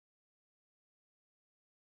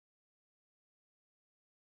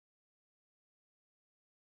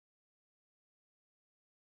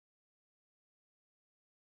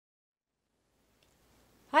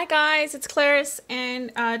Hi guys, it's Clarice, and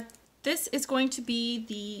this is going to be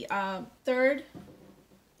the third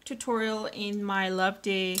tutorial in my Love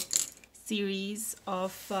Day series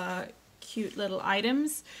of cute little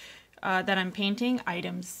items that I'm painting.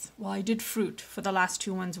 Well, I did fruit for the last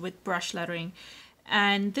two ones with brush lettering.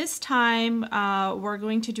 And this time we're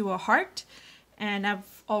going to do a heart, and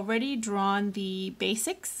I've already drawn the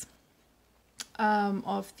basics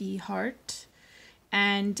of the heart.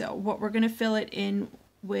 And what we're going to fill it in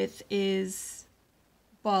with is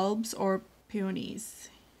bulbs or peonies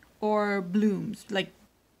or blooms, like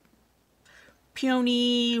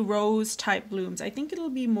peony rose type blooms. I think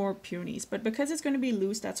it'll be more peonies, but because it's going to be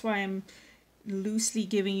loose, that's why I'm loosely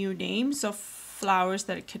giving you names of flowers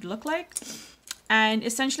that it could look like. And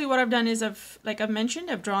essentially what I've done is like I've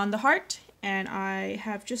mentioned, I've drawn the heart, and I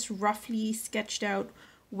have just roughly sketched out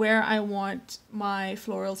where I want my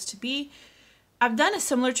florals to be. I've done a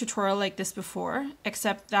similar tutorial like this before,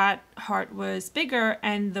 except that heart was bigger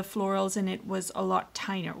and the florals in it was a lot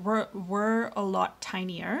tinier, were a lot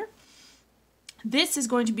tinier. This is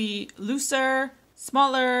going to be looser,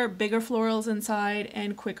 smaller, bigger florals inside,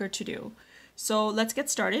 and quicker to do. So let's get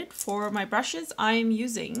started. For my brushes, I'm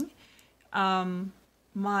using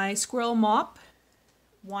my Squirrel Mop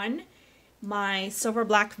 1, my Silver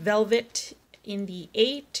Black Velvet in the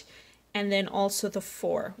 8, and then also the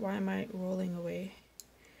 4. Why am I rolling away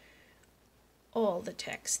all the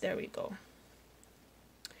text? There we go.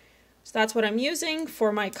 So that's what I'm using.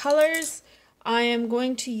 For my colors, I am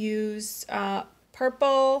going to use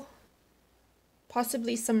purple,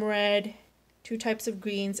 possibly some red, 2 types of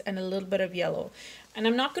greens, and a little bit of yellow. And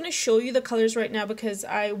I'm not going to show you the colors right now because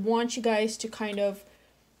I want you guys to kind of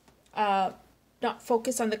not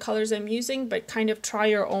focus on the colors I'm using, but kind of try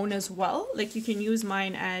your own as well. Like you can use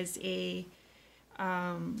mine as a,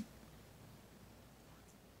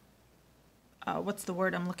 what's the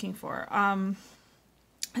word I'm looking for?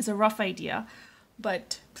 As a rough idea.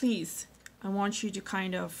 But please, I want you to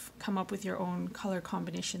kind of come up with your own color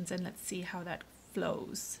combinations, and let's see how that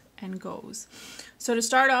flows and goes. So to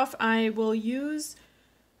start off, I will use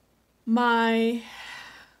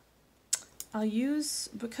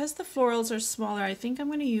because the florals are smaller, I think I'm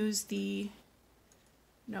going to use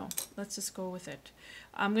no, let's just go with it.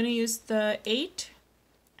 I'm going to use the 8,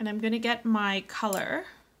 and I'm going to get my color,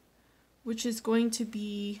 which is going to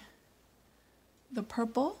be the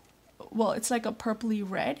purple. Well, it's like a purpley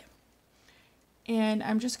red. And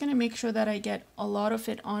I'm just going to make sure that I get a lot of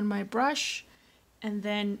it on my brush, and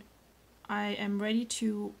then I am ready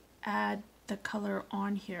to add the color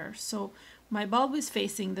on here. So my bulb is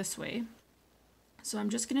facing this way. So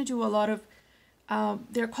I'm just going to do a lot of,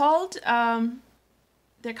 they're kind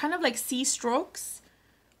of like C strokes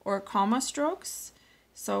or comma strokes.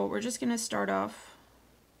 So we're just going to start off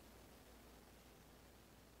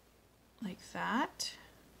like that,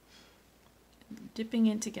 dipping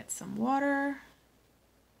in to get some water.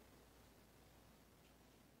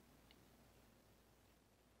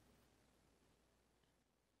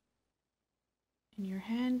 And your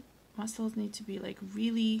hand muscles need to be like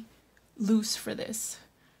really loose for this.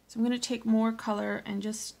 So I'm going to take more color and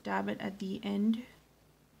just dab it at the end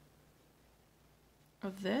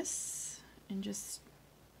of this and just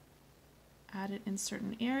add it in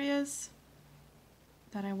certain areas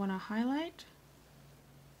that I want to highlight.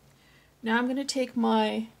 Now I'm going to take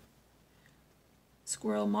my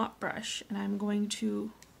Squirrel Mop brush, and I'm going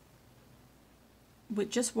to,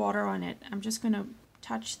 with just water on it, I'm just going to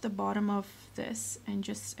touch the bottom of this and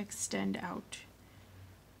just extend out.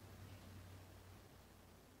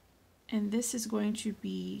 And this is going to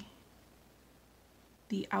be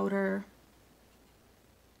the outer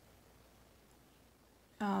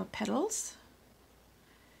petals.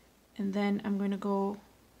 And then I'm going to go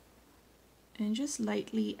and just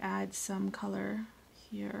lightly add some color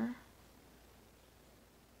here.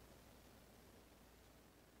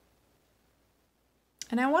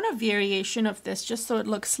 And I want a variation of this just so it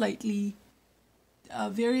looks slightly,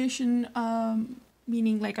 variation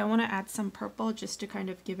meaning like I want to add some purple just to kind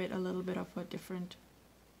of give it a little bit of a different,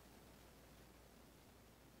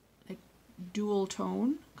 like dual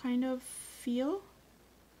tone kind of feel.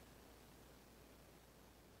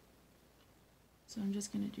 So I'm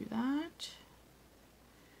just going to do that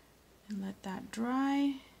and let that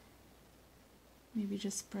dry. Maybe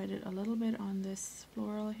just spread it a little bit on this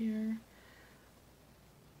floral here.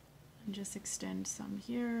 And just extend some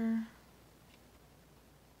here.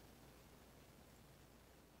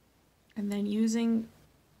 And then using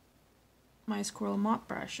my Squirrel Mop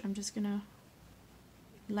brush, I'm just going to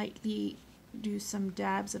lightly do some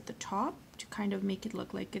dabs at the top to kind of make it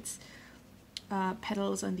look like it's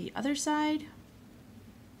petals on the other side.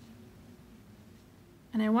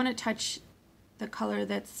 And I want to touch the color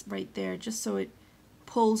that's right there just so it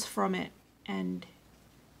pulls from it and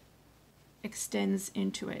extends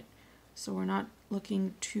into it. So we're not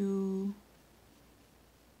looking too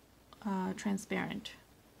transparent.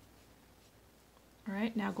 All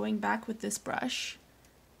right, now going back with this brush,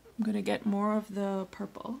 I'm going to get more of the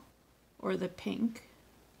purple or the pink,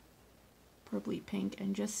 purpley pink,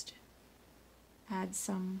 and just add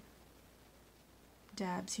some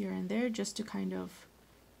dabs here and there just to kind of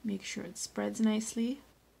make sure it spreads nicely.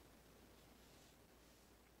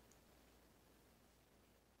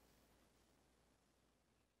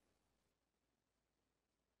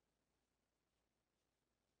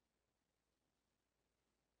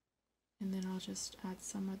 And then I'll just add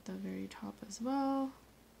some at the very top as well.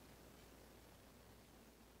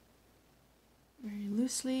 Very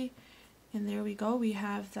loosely. And there we go. We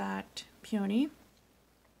have that peony.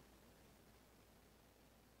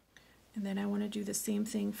 And then I want to do the same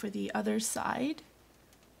thing for the other side.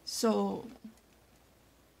 So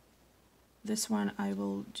this one I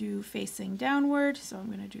will do facing downward. So I'm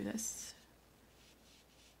going to do this.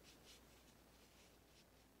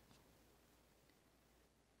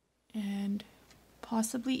 And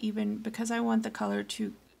possibly even, because I want the color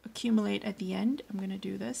to accumulate at the end, I'm going to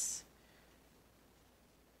do this.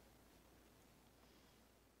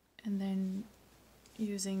 And then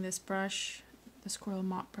using this brush, the Squirrel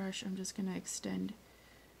Mop brush, I'm just going to extend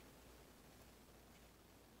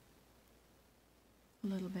a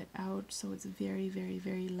little bit out so it's very, very,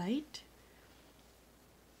 very light.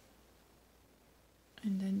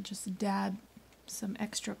 And then just dab some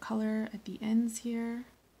extra color at the ends here.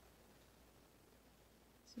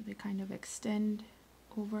 So they kind of extend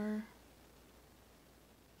over.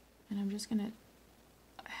 And I'm just going to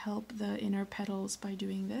help the inner petals by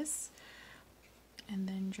doing this. And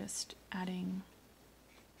then just adding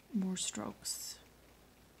more strokes.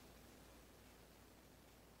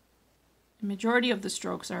 The majority of the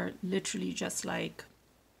strokes are literally just like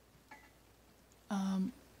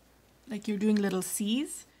you're doing little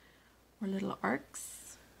C's or little arcs.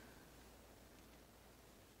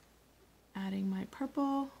 Adding my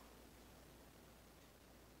purple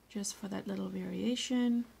just for that little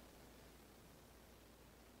variation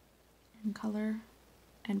in color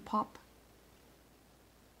and pop.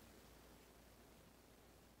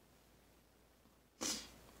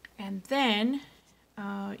 And then,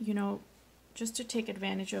 you know, just to take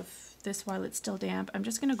advantage of this while it's still damp, I'm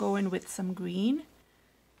just going to go in with some green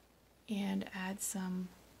and add some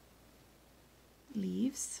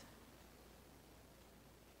leaves.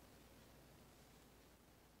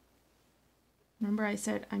 Remember I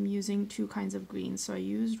said I'm using two kinds of green, so I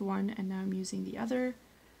used one and now I'm using the other.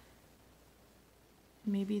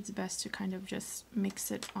 Maybe it's best to kind of just mix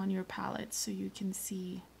it on your palette so you can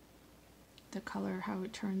see the color, how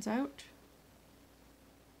it turns out.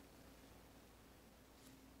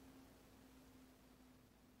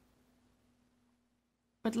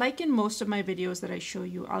 But like in most of my videos that I show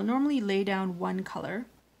you, I'll normally lay down one color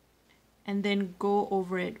and then go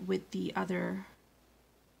over it with the other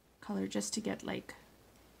color just to get like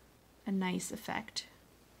a nice effect.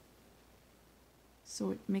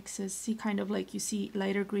 So it mixes, see, kind of like you see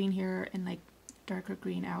lighter green here and like darker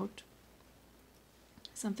green out.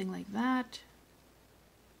 Something like that.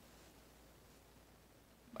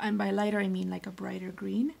 And by lighter I mean like a brighter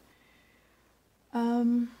green.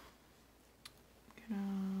 I'm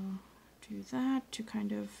gonna do that to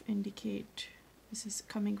kind of indicate this is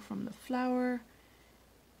coming from the flower.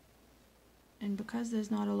 And because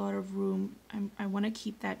there's not a lot of room, I want to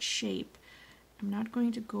keep that shape. I'm not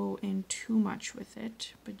going to go in too much with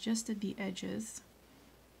it, but just at the edges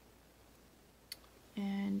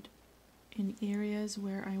and in areas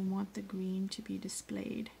where I want the green to be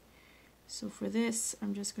displayed. So for this,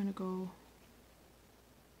 I'm just going to go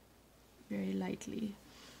very lightly.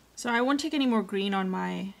 So I won't take any more green on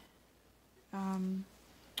my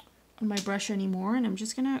brush anymore, and I'm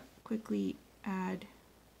just going to quickly add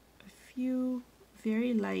few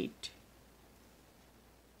very light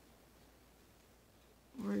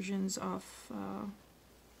versions of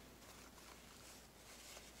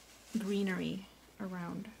greenery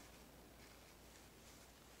around.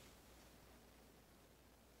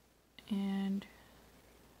 And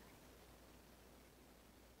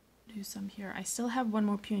do some here. I still have one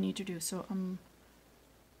more peony to do, so I'm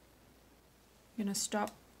gonna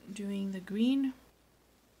stop doing the green.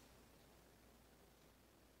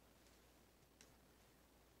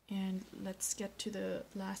 And let's get to the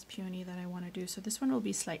last peony that I want to do. So this one will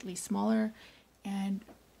be slightly smaller, and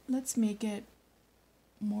let's make it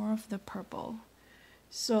more of the purple.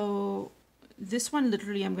 So this one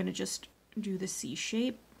literally I'm going to just do the C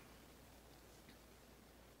shape.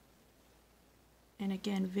 And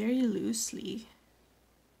again, very loosely.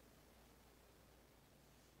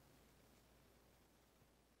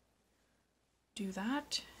 Do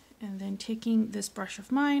that. And then taking this brush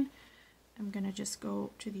of mine, I'm gonna just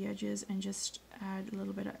go to the edges and just add a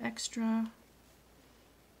little bit of extra.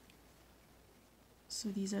 So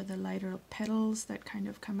these are the lighter petals that kind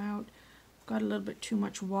of come out. I've got a little bit too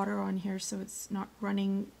much water on here, so it's not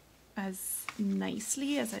running as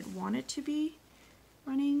nicely as I'd want it to be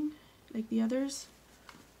running like the others.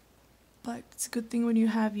 But it's a good thing when you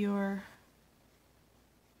have your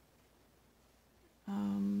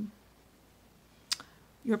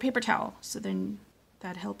paper towel, so then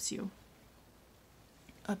that helps you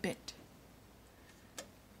a bit.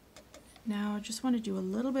 Now I just want to do a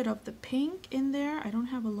little bit of the pink in there. I don't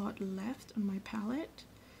have a lot left on my palette.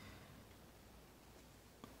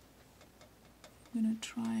 I'm gonna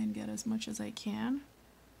try and get as much as I can.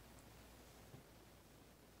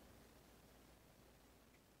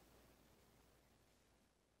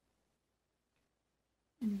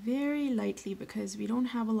 And very lightly, because we don't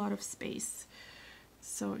have a lot of space.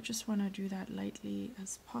 So I just want to do that lightly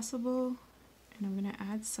as possible. And I'm going to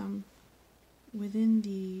add some within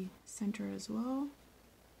the center as well.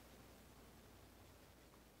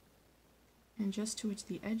 And just towards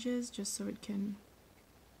the edges, just so it can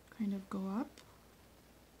kind of go up.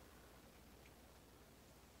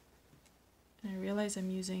 And I realize I'm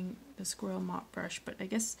using the Squirrel Mop brush, but I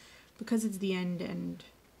guess because it's the end and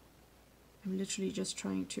I'm literally just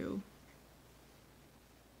trying to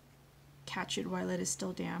catch it while it is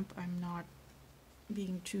still damp, I'm not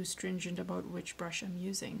being too stringent about which brush I'm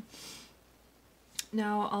using.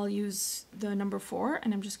 Now I'll use the number 4,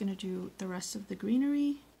 and I'm just going to do the rest of the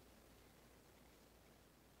greenery.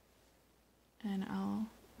 And I'll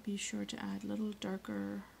be sure to add a little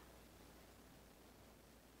darker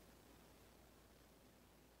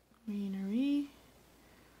greenery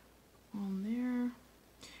on there.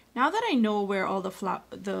 Now that I know where all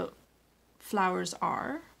the flowers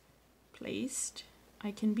are placed,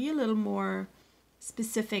 I can be a little more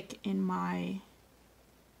specific in my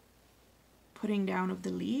putting down of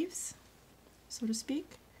the leaves, so to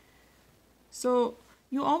speak. So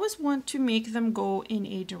you always want to make them go in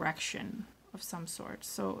a direction of some sort.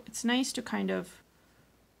 So it's nice to kind of,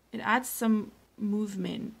 it adds some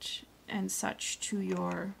movement and such to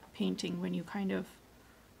your painting when you kind of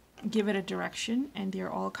give it a direction and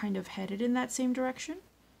they're all kind of headed in that same direction.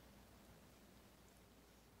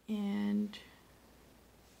 And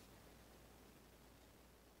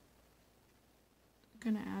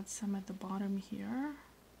I'm gonna add some at the bottom here.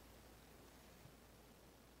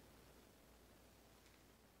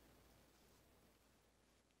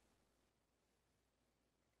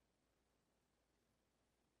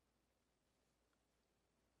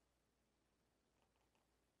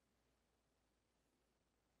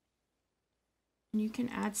 And you can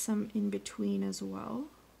add some in between as well,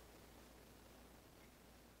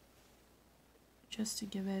 just to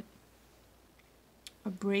give it a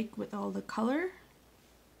break with all the color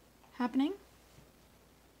happening.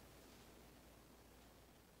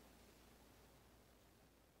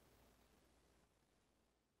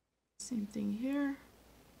 Same thing here.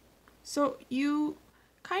 So you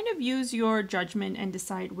kind of use your judgment and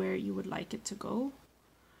decide where you would like it to go.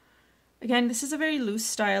 Again, this is a very loose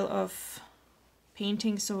style of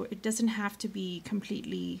painting, so it doesn't have to be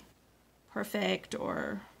completely perfect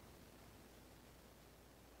or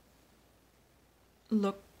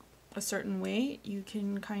look a certain way. You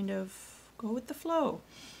can kind of go with the flow.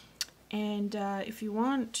 And if you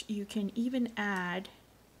want, you can even add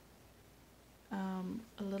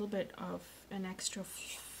a little bit of an extra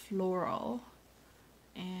floral.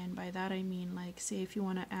 And by that I mean, like, say if you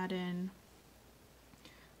want to add in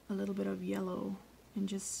a little bit of yellow and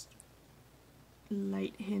just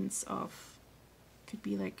light hints of, could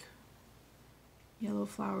be like yellow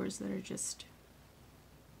flowers that are just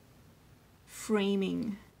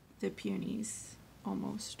framing the peonies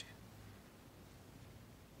almost.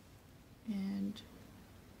 And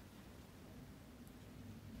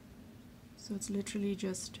so it's literally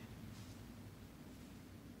just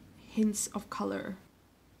hints of color,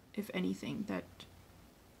 if anything, that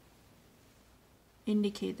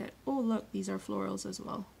indicate that, oh look, these are florals as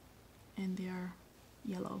well, and they are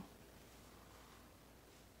yellow.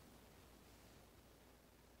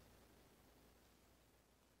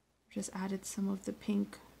 Just added some of the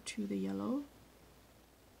pink to the yellow,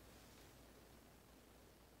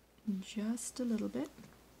 just a little bit.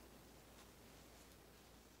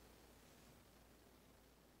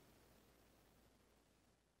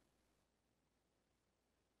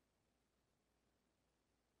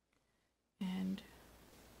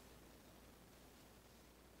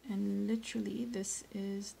 literally this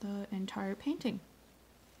is the entire painting.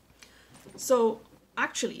 So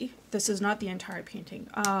actually, this is not the entire painting.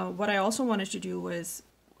 What I also wanted to do was,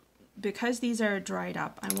 because these are dried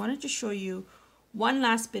up, I wanted to show you one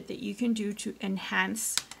last bit that you can do to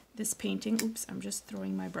enhance this painting. Oops, I'm just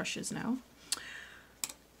throwing my brushes now.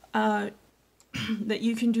 That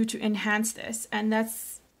you can do to enhance this, and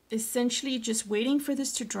that's essentially just waiting for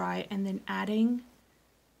this to dry and then adding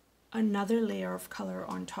another layer of color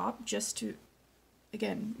on top, just to,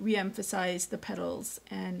 again, re-emphasize the petals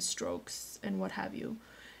and strokes and what have you.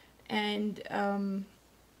 And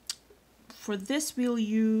for this we'll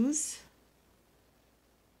use,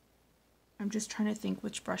 I'm just trying to think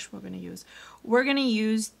which brush we're going to use. We're going to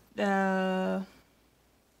use the,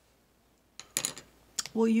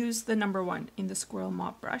 we'll use the number 1 in the Squirrel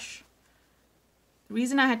Mop brush. The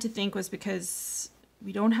reason I had to think was because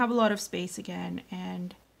we don't have a lot of space again,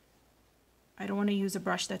 and I don't want to use a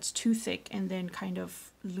brush that's too thick and then kind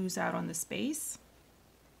of lose out on the space.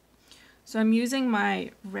 So I'm using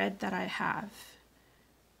my red that I have,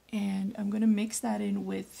 and I'm going to mix that in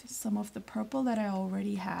with some of the purple that I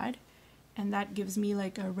already had, and that gives me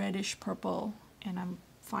like a reddish purple, and I'm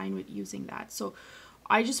fine with using that. So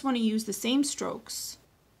I just want to use the same strokes,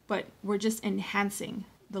 but we're just enhancing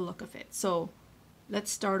the look of it. So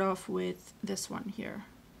let's start off with this one here.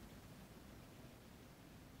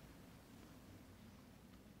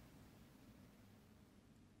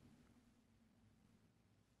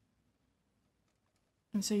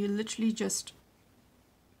 And so you're literally just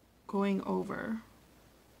going over.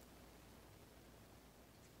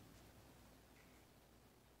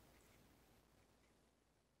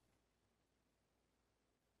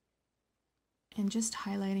 And just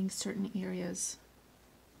highlighting certain areas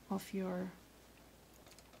of your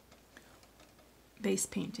base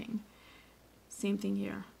painting. Same thing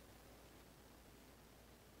here.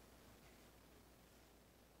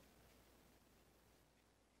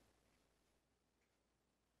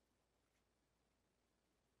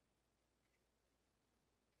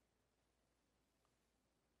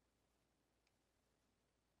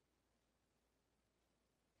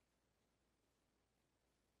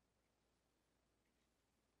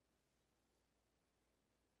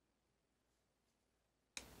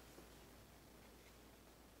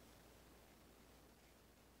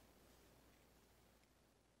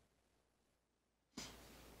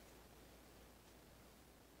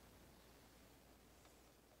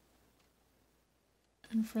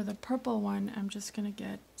 And for the purple one, I'm just going to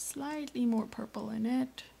get slightly more purple in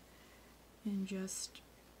it and just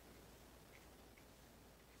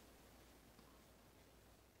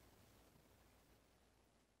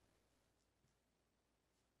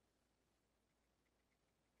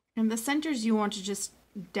and the centers you want to just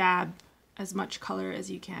dab as much color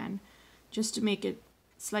as you can, just to make it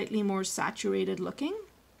slightly more saturated looking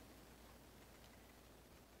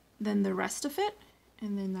than the rest of it,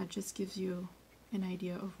 and then that just gives you an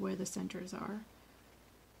idea of where the centers are.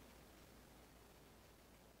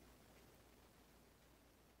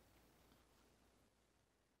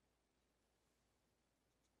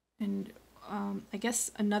 And I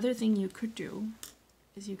guess another thing you could do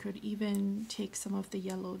is you could even take some of the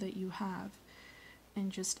yellow that you have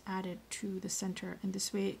and just add it to the center, and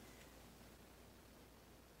this way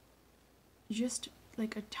just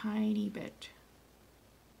like a tiny bit.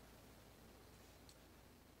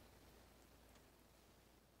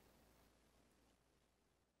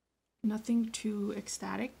 Nothing too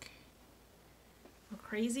ecstatic or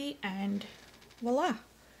crazy, and voila,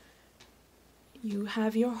 you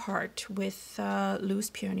have your heart with loose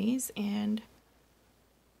peonies and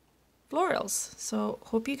florals. So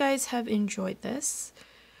hope you guys have enjoyed this.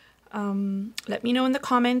 Let me know in the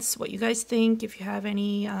comments what you guys think. If you have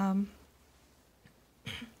any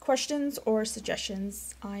questions or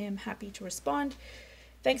suggestions, I am happy to respond.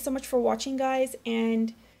 Thanks so much for watching, guys,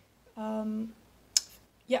 and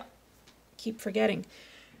yeah, keep forgetting.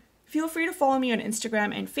 Feel free to follow me on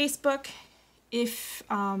Instagram and Facebook if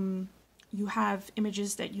you have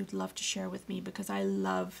images that you'd love to share with me, because I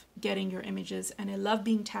love getting your images and I love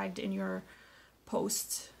being tagged in your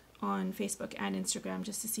posts on Facebook and Instagram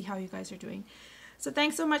just to see how you guys are doing. So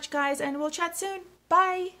thanks so much, guys, and we'll chat soon.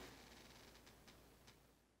 Bye!